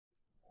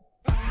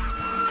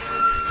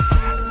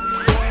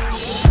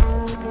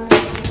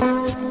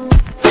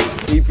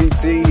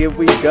VioLaTe, here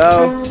we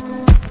go.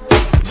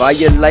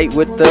 VioLaTe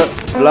with the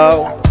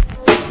flow.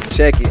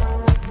 Check it.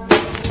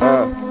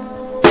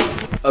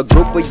 A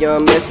group of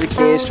young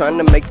Mexicans trying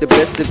to make the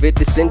best of it.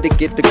 The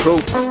Syndicate, the crew.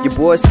 Your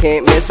boys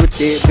can't mess with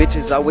it.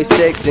 Bitches always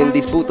texting.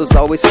 These putos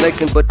always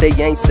flexing, but they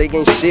ain't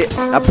saying shit.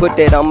 I put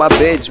that on my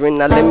bedroom.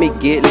 Now let me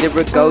get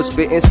lyrical.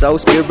 Spitting so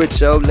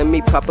spiritual. Let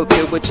me pop a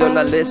pill with you.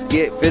 Now let's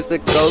get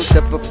physical.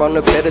 Step up on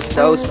the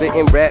pedestal.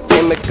 Spitting rap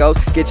chemicals.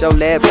 Get your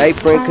lab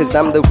apron, cause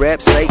I'm the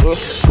rap Satan.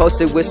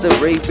 Posted with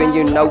CEREB, and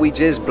you know we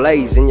just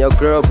blazing. Your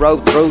girl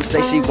wrote through,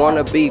 say she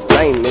wanna be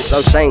famous.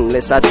 So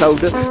shameless, I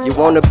told her, you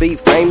wanna be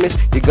famous,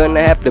 you're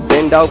gonna have to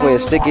bend over and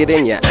stick it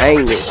in your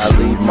anus. I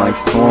leave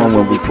mics torn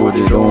when we put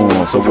it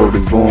on, so word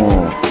is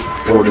born.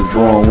 Word is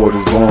born, word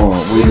is born.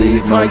 We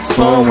leave mics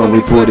torn when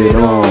we put it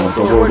on,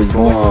 so word is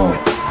born.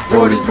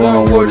 Word is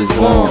born, word is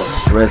born.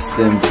 Rest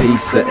in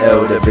peace to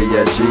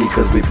LWG,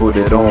 cause we put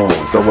it on,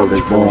 so word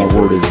is born,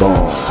 word is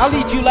born. I'll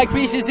lead you like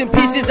Reese's in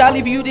pieces, I'll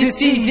leave you this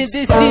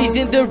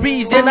season, the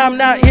reason I'm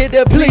not here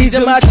to please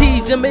them. I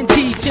tease them and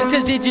teaching,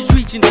 cause they're just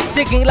reaching,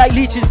 ticking like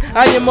leeches.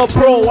 I am a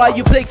pro while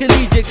you play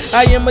collegiate.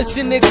 I am a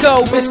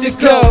cynical,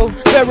 mystical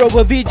Pharaoh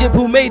of Egypt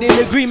who made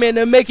an agreement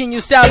of making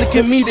your style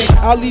comedic.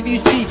 I'll leave you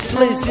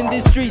speechless in the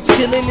streets,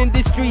 killing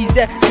industries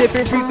at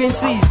different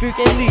frequencies,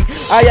 frequently.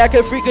 I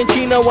can freaking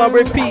Chino on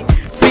repeat.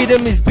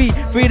 Freedom is beat,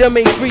 freedom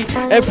ain't free.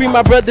 And free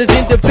my brothers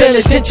in the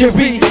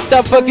penitentiary.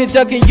 Stop fucking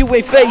ducking, you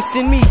ain't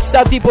facing me.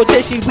 Stop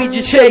deportation, we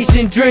just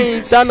chasing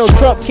dreams. Donald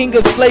Trump, king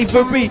of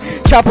slavery.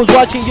 Choppers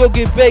watching, you'll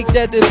get baked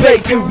at the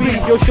bakery.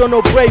 You'll show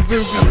no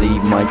bravery. I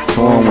leave mics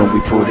torn when we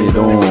put it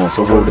on,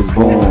 so word is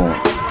born.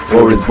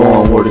 Word is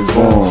born, word is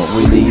born.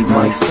 We leave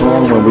mics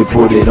torn when we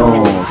put it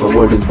on, so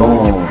word is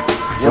born.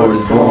 Word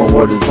is born,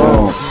 word is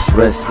born.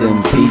 Rest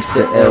in peace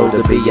to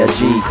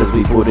LWG, cause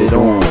we put it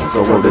on,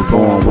 so word is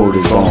born, word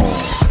is born.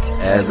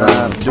 As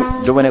I'm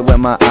doing it with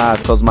my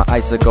eyes closed, my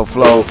icicle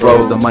flow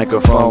froze the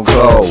microphone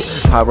cold.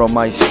 Pyro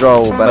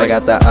maestro, but I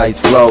got the ice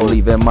flow,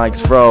 leaving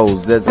mics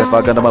froze as if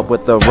I got them up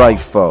with the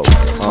rifle.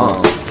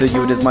 To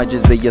you this might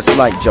just be a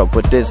slight joke,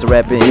 but this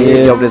rap in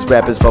here, yo, this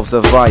rap is for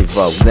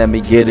survival. Let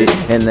me get it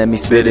and let me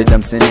spit it.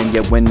 I'm sinning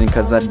yet winning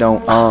cause I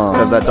don't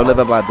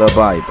live by the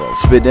Bible.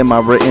 Spitting my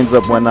writtens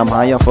up when I'm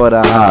high for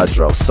the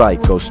hydro.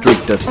 Psycho,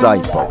 street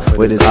disciple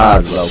with his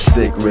eyes low.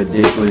 Sick,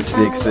 ridiculous,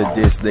 sick,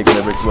 sadistic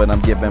lyrics what I'm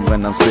giving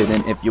when I'm spitting.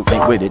 If you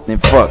ain't with it, then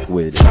fuck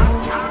with it.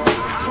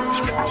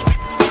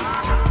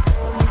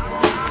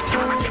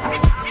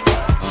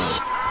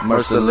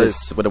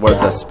 Merciless with the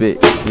words I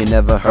spit. You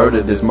never heard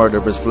of this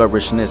murderous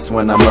flourishness.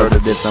 When I murder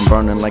this, I'm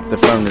burning like the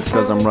furnace,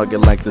 cause I'm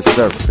rugged like the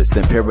surface.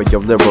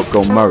 Imperial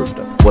lyrical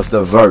murder. What's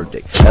the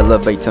verdict?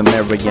 Elevate to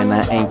Marion,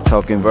 I ain't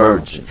talking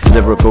virgin.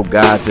 Lyrical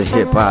god to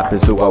hip-hop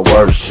is who I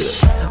worship.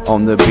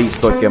 On the beat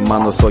estoy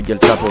quemando, soy el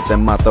chapo, te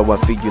mato. I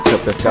feed you to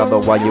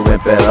pescado while you in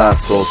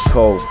pedazos.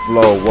 Cold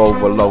flow,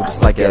 overload,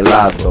 just like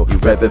helado. You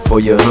reppin' for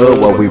your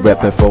hood while we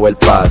reppin' for El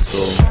Paso.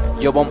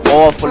 Yo, I'm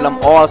awful, I'm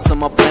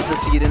awesome. I plant the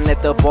seed and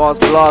let the balls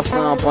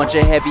blossom. Bunch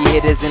of heavy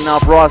hitters in our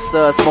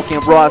roster, smoking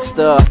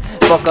roster.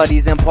 Fuck all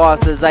these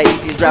imposters, I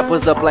eat these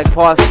rappers up like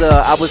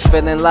pasta. I was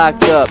feeling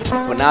locked up,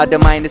 but now the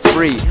mind is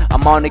free.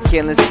 I'm on a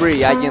killing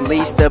spree, I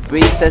unleash the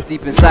beast that's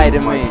deep inside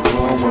of me.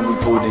 When we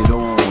put it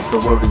on, so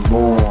word is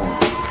born.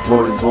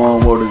 Word is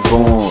born, word is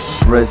born.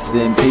 Rest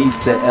in peace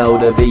to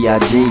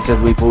LWG,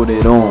 cause we put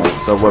it on,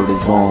 so word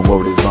is born,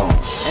 word is born.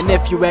 And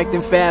if you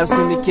acting foul,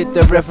 Syndicate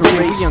the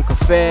referee, Uncle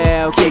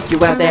Foul. Kick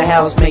you out that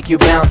house, make you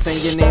bounce. And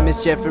your name is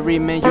Jeffrey,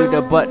 man, you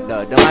the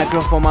butler. The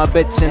microphone my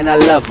bitch and I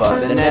love her.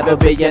 There'll never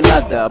be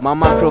another, my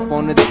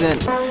microphone is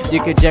sent.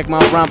 You could jack my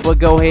rhyme, but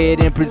go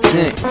ahead and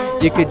present.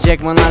 You could jack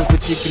my lines,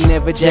 but you can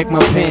never jack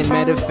my pen.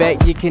 Matter of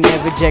fact, you can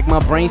never jack my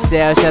brain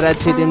cell. Shout out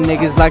to them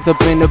niggas locked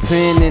up in the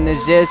pen in the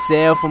jail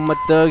cell. For my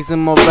thugs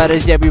and my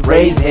brothers, yeah, we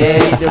raise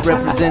hell. The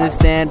representatives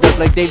stand up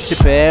like Dave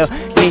Chappelle.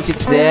 Can't you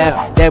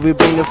tell that we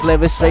bring the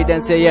flavor straight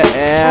down to your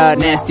air?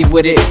 Nasty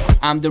with it,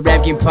 I'm the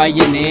rap game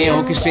pioneer.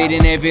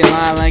 Orchestrating every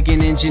line like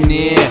an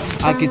engineer.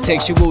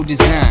 Architectural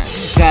design,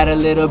 got a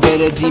little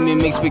bit of demon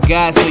mixed with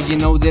God, so you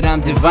know that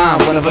I'm divine.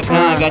 One of a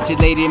kind, got your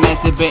lady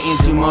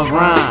masturbating to my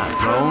rhyme.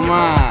 Oh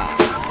my.